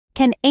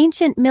can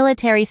ancient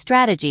military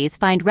strategies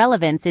find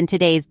relevance in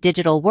today's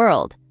digital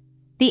world?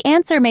 The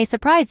answer may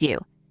surprise you.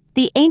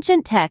 The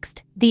ancient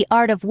text, The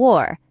Art of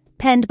War,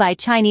 penned by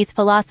Chinese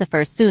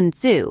philosopher Sun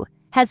Tzu,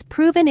 has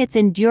proven its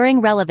enduring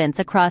relevance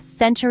across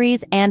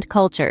centuries and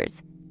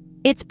cultures.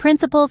 Its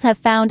principles have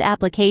found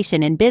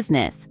application in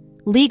business,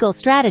 legal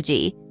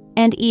strategy,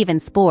 and even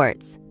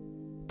sports.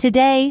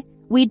 Today,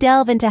 we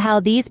delve into how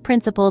these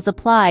principles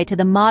apply to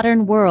the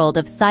modern world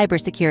of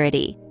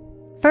cybersecurity.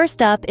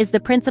 First up is the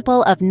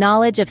principle of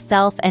knowledge of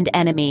self and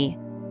enemy.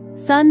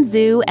 Sun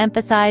Tzu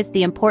emphasized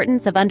the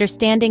importance of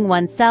understanding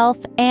oneself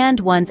and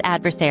one's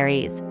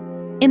adversaries.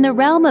 In the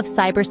realm of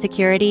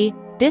cybersecurity,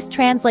 this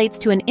translates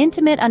to an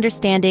intimate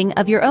understanding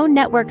of your own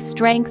network's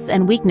strengths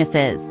and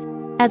weaknesses,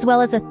 as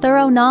well as a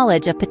thorough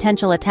knowledge of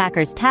potential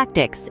attackers'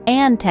 tactics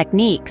and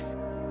techniques.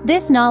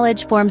 This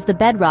knowledge forms the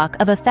bedrock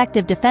of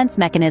effective defense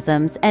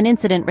mechanisms and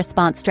incident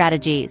response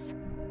strategies.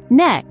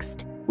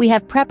 Next, we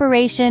have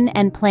preparation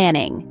and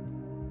planning.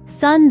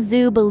 Sun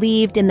Tzu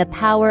believed in the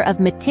power of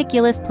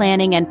meticulous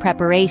planning and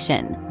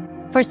preparation.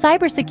 For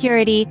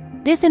cybersecurity,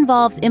 this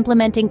involves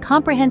implementing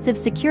comprehensive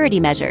security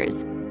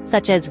measures,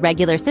 such as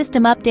regular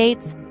system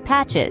updates,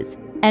 patches,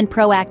 and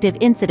proactive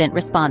incident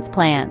response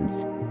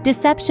plans.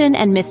 Deception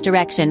and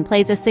misdirection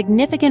plays a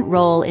significant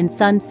role in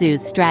Sun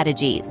Tzu's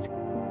strategies.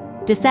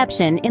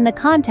 Deception, in the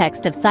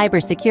context of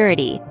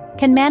cybersecurity,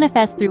 can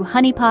manifest through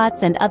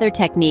honeypots and other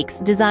techniques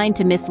designed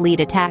to mislead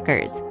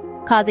attackers,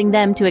 causing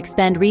them to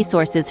expend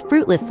resources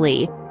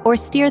fruitlessly or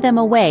steer them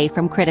away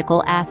from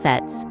critical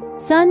assets.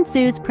 Sun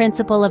Tzu's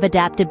principle of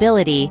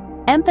adaptability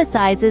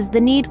emphasizes the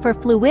need for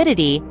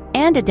fluidity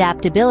and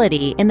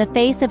adaptability in the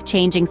face of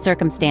changing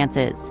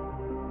circumstances.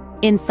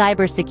 In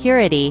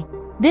cybersecurity,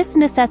 this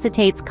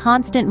necessitates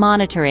constant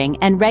monitoring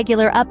and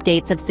regular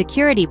updates of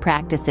security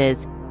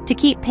practices to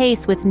keep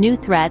pace with new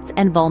threats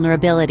and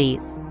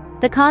vulnerabilities.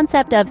 The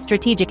concept of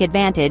strategic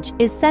advantage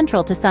is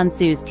central to Sun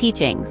Tzu's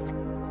teachings.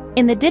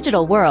 In the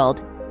digital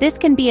world, this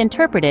can be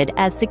interpreted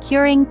as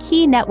securing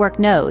key network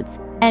nodes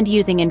and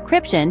using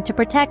encryption to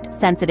protect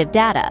sensitive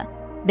data,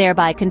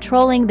 thereby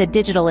controlling the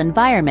digital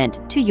environment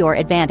to your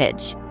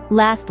advantage.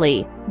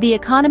 Lastly, the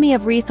economy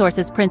of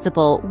resources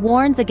principle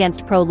warns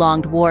against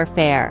prolonged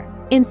warfare.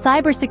 In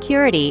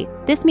cybersecurity,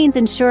 this means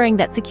ensuring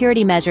that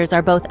security measures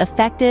are both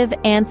effective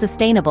and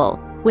sustainable,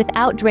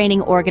 without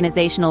draining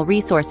organizational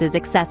resources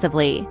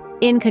excessively.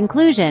 In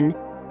conclusion,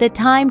 the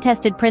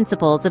time-tested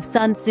principles of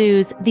Sun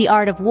Tzu's The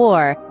Art of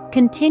War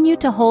continue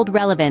to hold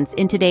relevance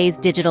in today's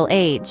digital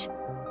age.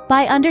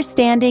 By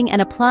understanding and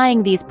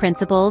applying these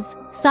principles,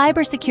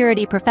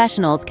 cybersecurity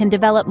professionals can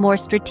develop more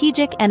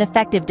strategic and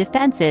effective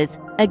defenses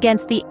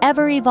against the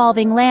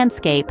ever-evolving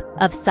landscape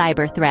of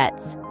cyber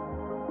threats.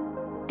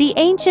 The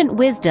ancient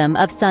wisdom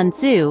of Sun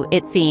Tzu,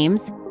 it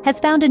seems, has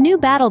found a new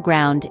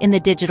battleground in the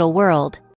digital world.